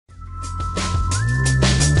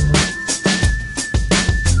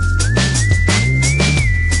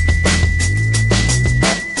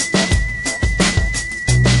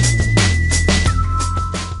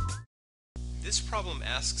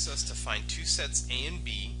sets A and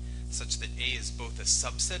B such that A is both a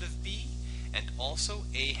subset of B and also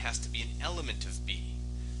A has to be an element of B.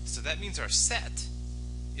 So that means our set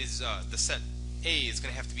is the set A is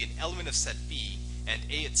going to have to be an element of set B, and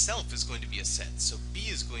A itself is going to be a set. So B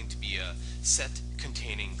is going to be a set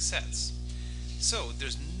containing sets. So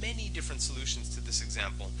there's many different solutions to this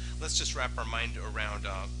example. Let's just wrap our mind around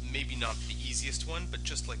maybe not the easiest one, but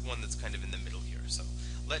just like one that's kind of in the middle here. So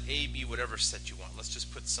let A be whatever set you want. Let's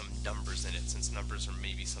just put some numbers in it, since numbers are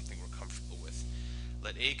maybe something we're comfortable with.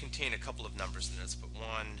 Let A contain a couple of numbers in it. Let's put 1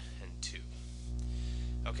 and 2.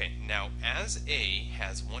 Okay, now as A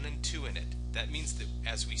has 1 and 2 in it, that means that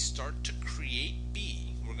as we start to create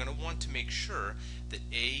B, we're going to want to make sure that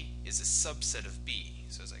A is a subset of B.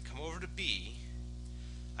 So as I come over to B,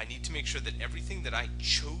 I need to make sure that everything that I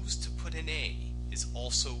chose to put in A is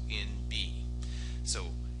also in B. So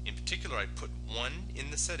in particular, I put 1 in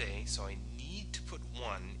the set A, so I need to put 1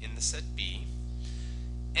 in the set B.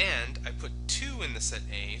 And I put 2 in the set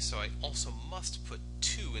A, so I also must put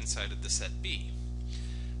 2 inside of the set B.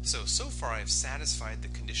 So far I've satisfied the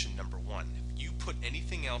condition number 1. If you put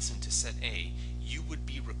anything else into set A, you would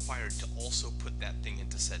be required to also put that thing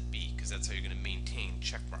into set B, because that's how you're going to maintain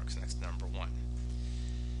check marks next to number 1.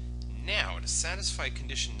 Now, to satisfy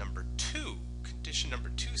condition number 2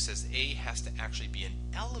 says A has to actually be an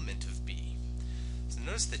element of B. So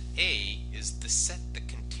notice that A is the set that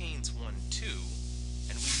contains 1, 2,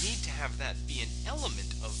 and we need to have that be an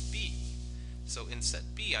element of B. So in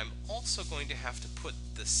set B, I'm also going to have to put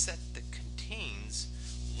the set that contains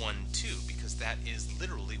 1, 2, because that is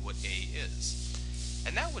literally what A is.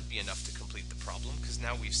 And that would be enough to complete the problem, because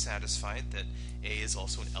now we've satisfied that A is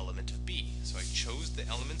also an element of B. So I chose the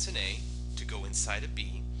elements in A to go inside of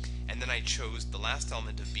B, and then I chose the last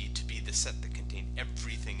element of B to be the set that contained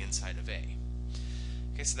everything inside of A.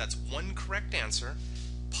 Okay, so that's one correct answer.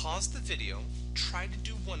 Pause the video, try to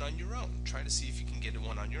do one on your own. Try to see if you can get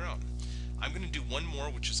one on your own. I'm going to do one more,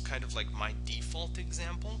 which is kind of like my default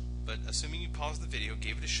example, but assuming you pause the video,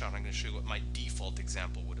 gave it a shot, I'm going to show you what my default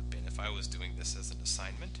example would have been if I was doing this as an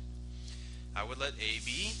assignment. I would let A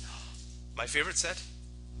be my favorite set,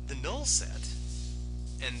 the null set,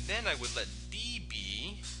 and then I would let B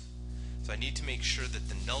be, so I need to make sure that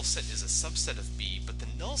the null set is a subset of B, but the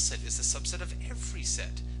null set is a subset of every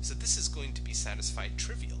set. So this is going to be satisfied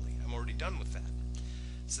trivially. I'm already done with that.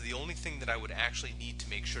 So the only thing that I would actually need to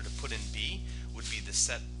make sure to put in B would be the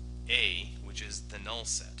set A, which is the null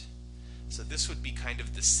set. So this would be kind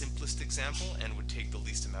of the simplest example and would take the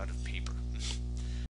least amount of paper.